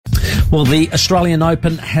Well, the Australian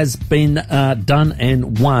Open has been done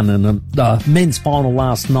and won. And the men's final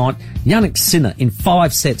last night, Yannick Sinner in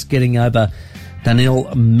 5 sets getting over Daniil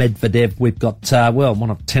Medvedev. We've got, one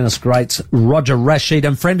of tennis greats, Roger Rasheed,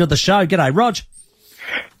 and friend of the show. G'day, Rog.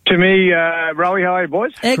 Timmy, Rowie, how are you,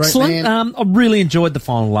 boys? Excellent. I really enjoyed the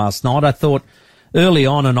final last night. I thought early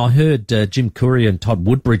on, and I heard Jim Courier and Todd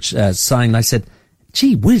Woodbridge saying, they said,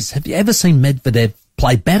 gee whiz, have you ever seen Medvedev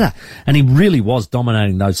play better? And he really was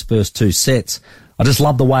dominating those first 2 sets. I just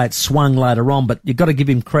love the way it swung later on, but you've got to give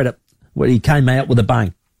him credit where he came out with a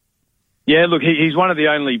bang. Yeah, look, he's one of the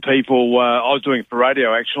only people I was doing it for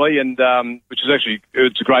radio, actually, and which is actually,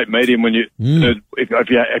 it's a great medium when you if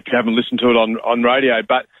you haven't listened to it on radio.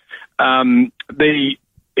 But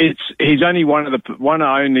he's only one of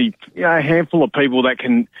a handful of people that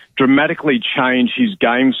can dramatically change his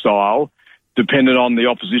game style dependent on the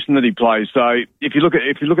opposition that he plays. So if you look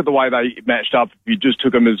at the way they matched up, if you just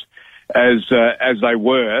took them as they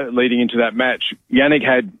were leading into that match,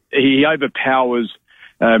 Yannick he overpowers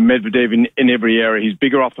Medvedev in every area. He's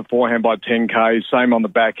bigger off the forehand by 10K, same on the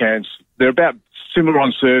backhands. They're about similar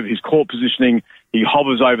on serve. His court positioning, he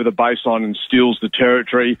hovers over the baseline and steals the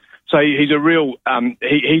territory. So he's a real,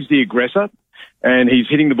 he's the aggressor, and he's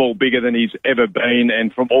hitting the ball bigger than he's ever been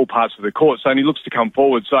and from all parts of the court. So he looks to come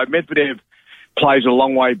forward. So Medvedev plays a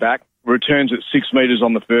long way back, returns at 6 metres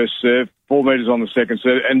on the first serve, 4 metres on the second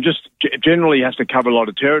serve, and just generally has to cover a lot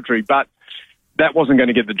of territory. But that wasn't going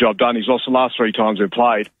to get the job done. He's lost the last 3 times they've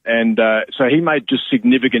played. And so he made just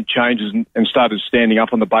significant changes and started standing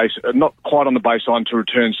up on the base, not quite on the baseline to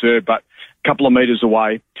return serve, but a couple of metres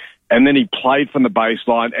away. And then he played from the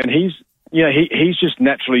baseline. And he's just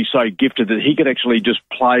naturally so gifted that he could actually just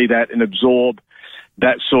play that and absorb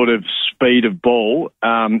that sort of speed of ball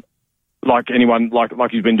like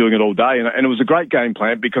he's been doing it all day. And it was a great game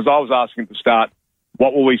plan, because I was asking at the start,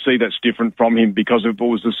 what will we see that's different from him? Because if it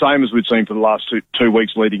was the same as we'd seen for the last two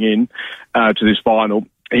weeks leading in to this final,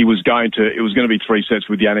 it was going to be 3 sets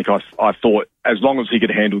with Yannick, I thought, as long as he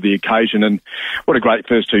could handle the occasion. And what a great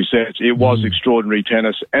first 2 sets. It was extraordinary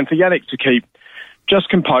tennis. And for Yannick to keep just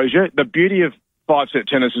composure, the beauty of 5-set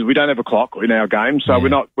tennis is we don't have a clock in our game, so we're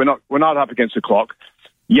not up against the clock.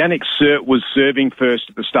 Yannick was serving first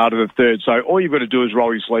at the start of the third, so all you've got to do is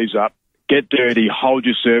roll your sleeves up, get dirty, hold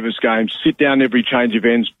your service game, sit down every change of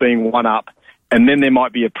ends being 1 up, and then there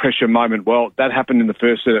might be a pressure moment. Well, that happened in the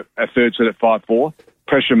third set at 5-4.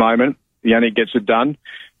 Pressure moment, Yannick gets it done.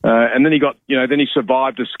 And then he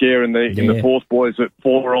survived a scare in the fourth boys at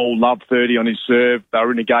 4-all, love 30 on his serve. They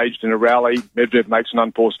were engaged in a rally. Medvedev makes an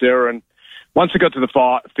unforced error. And once it got to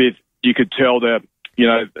the fifth, you could tell the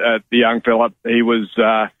young fella, he was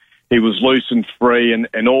loose and free, and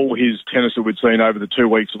all his tennis that we'd seen over the 2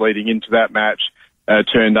 weeks leading into that match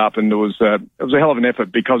turned up, and it was a hell of an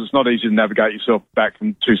effort, because it's not easy to navigate yourself back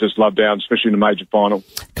from 2 sets love down, especially in a major final.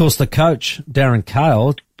 Of course, the coach, Darren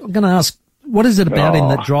Cahill, I'm going to ask, what is it about him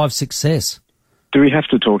that drives success? Do we have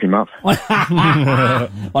to talk him up? I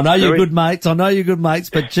know you're good mates,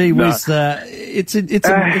 but gee whiz,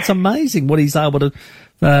 it's amazing what he's able to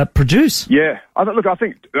produce. Yeah, I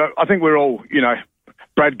think we're all,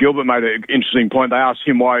 Brad Gilbert made an interesting point. They asked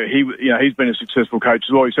him why he's been a successful coach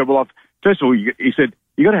as well. He said, well, first of all, he said,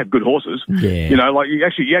 you got to have good horses. Yeah. You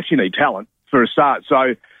actually need talent for a start.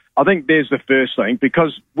 So I think there's the first thing,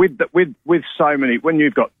 because with so many, when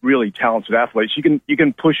you've got really talented athletes, you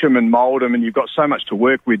can push them and mould them, and you've got so much to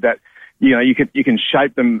work with that, you can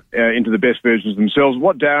shape them into the best versions of themselves.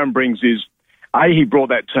 What Darren brings is, he brought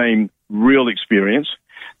that team real experience.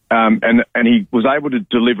 And he was able to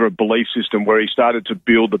deliver a belief system where he started to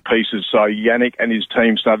build the pieces. So Yannick and his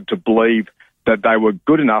team started to believe that they were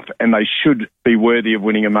good enough and they should be worthy of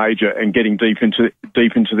winning a major and getting deep into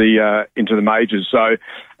the majors. So,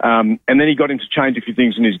 and then he got him to change a few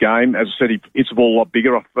things in his game. As I said, he hits the ball a lot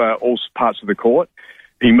bigger off all parts of the court.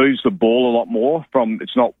 He moves the ball a lot more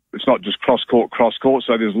it's not just cross court.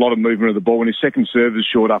 So there's a lot of movement of the ball, and his second serve is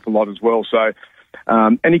shored up a lot as well. So,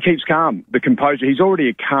 and he keeps calm, the composure. He's already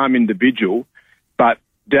a calm individual, but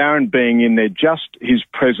Darren being in there, just his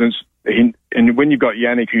presence, and when you've got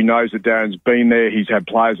Yannick, who knows that Darren's been there, he's had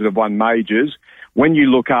players that have won majors, when you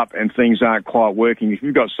look up and things aren't quite working, if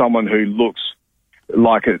you've got someone who looks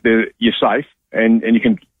like you're safe and you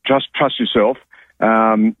can trust yourself,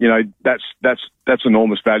 that's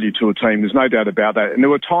enormous value to a team. There's no doubt about that. And there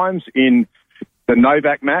were times in the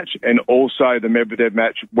Novak match and also the Medvedev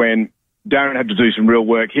match when Darren had to do some real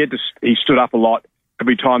work. He stood up a lot.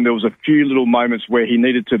 Every time there was a few little moments where he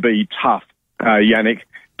needed to be tough, Yannick,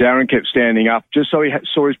 Darren kept standing up just so he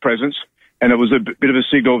saw his presence, and it was a bit of a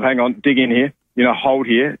signal of, hang on, dig in here, hold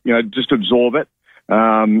here, just absorb it.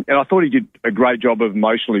 And I thought he did a great job of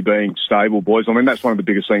emotionally being stable, boys. I mean, that's one of the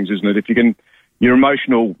biggest things, isn't it? If you can, your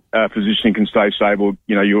emotional positioning can stay stable,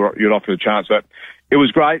 you know, you're offered a chance. But it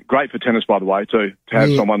was great for tennis, by the way, too, to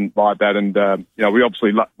have someone like that. And you know, we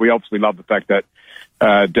obviously love the fact that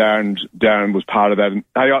Darren was part of that. And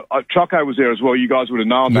hey, Choco was there as well. You guys would have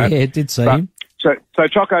known that. Yeah, did see him. So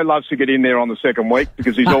Choco loves to get in there on the second week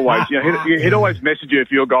because he's always, you know, he'd always message you if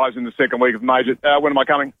your guys in the second week of major, when am I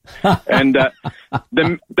coming? And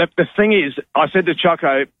the thing is, I said to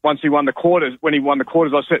Choco once when he won the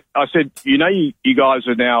quarters, I said, you know, you guys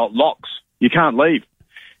are now locks. You can't leave.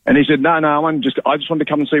 And he said, no, I just wanted to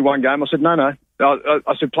come and see one game. I said, no.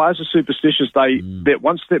 I said, players are superstitious.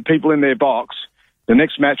 Once they're people in their box, the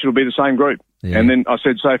next match it'll be the same group. Yeah. And then I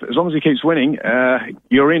said, so as long as he keeps winning,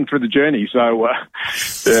 you're in for the journey. So,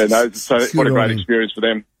 what a great experience for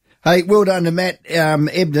them. Hey, well done to Matt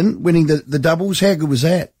Ebden winning the doubles. How good was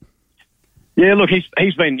that? Yeah, look,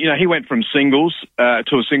 he's been, you know, he went from singles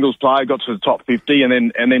to a singles player, got to the top 50, and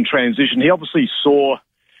then transitioned. He obviously saw,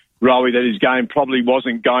 Rowie, that his game probably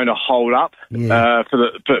wasn't going to hold up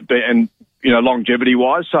and you know, longevity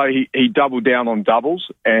wise. So he doubled down on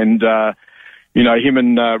doubles and. You know, him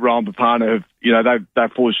and Rowan Papana have, you know,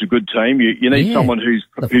 they've forged a good team. You need someone who's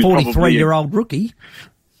the 43-year-old rookie.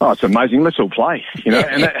 Oh, it's amazing. Let's all play, you know.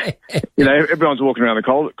 And, you know, everyone's walking around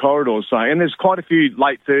the corridors saying, and there's quite a few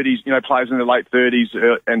late 30s, you know, players in their late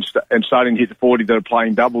 30s and starting to hit the 40 that are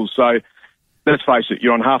playing doubles. So let's face it,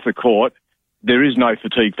 you're on half the court. There is no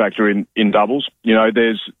fatigue factor in doubles. You know,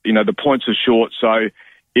 the points are short. So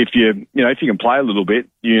if you can play a little bit,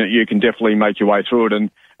 you can definitely make your way through it. And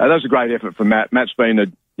that was a great effort from Matt. Matt's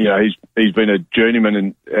been he's been a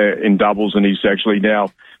journeyman in doubles, and he's actually now,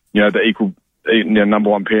 you know, the equal number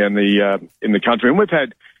one pair in the country. And we've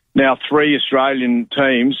had now 3 Australian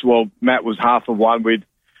teams. Well, Matt was half of one with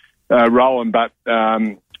Rowan, but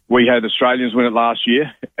we had Australians win it last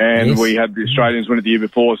year, and we had the Australians win it the year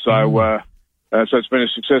before. So so it's been a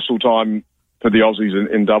successful time for the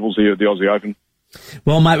Aussies in doubles here at the Aussie Open.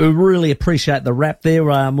 Well, mate, we really appreciate the wrap there.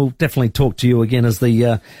 We'll definitely talk to you again as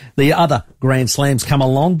the other Grand Slams come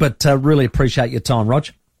along, but really appreciate your time, Rog.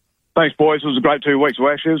 Thanks, boys. It was a great 2 weeks.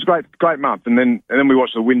 Well, actually, it was a great month. And then we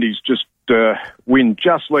watched the Windies just win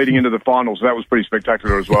just leading into the finals. So that was pretty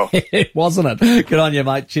spectacular as well. Wasn't it? Good on you,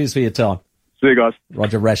 mate. Cheers for your time. See you guys.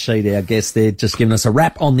 Roger Rasheed, our guest there, just giving us a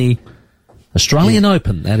wrap on the Australian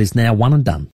Open. That is now one and done.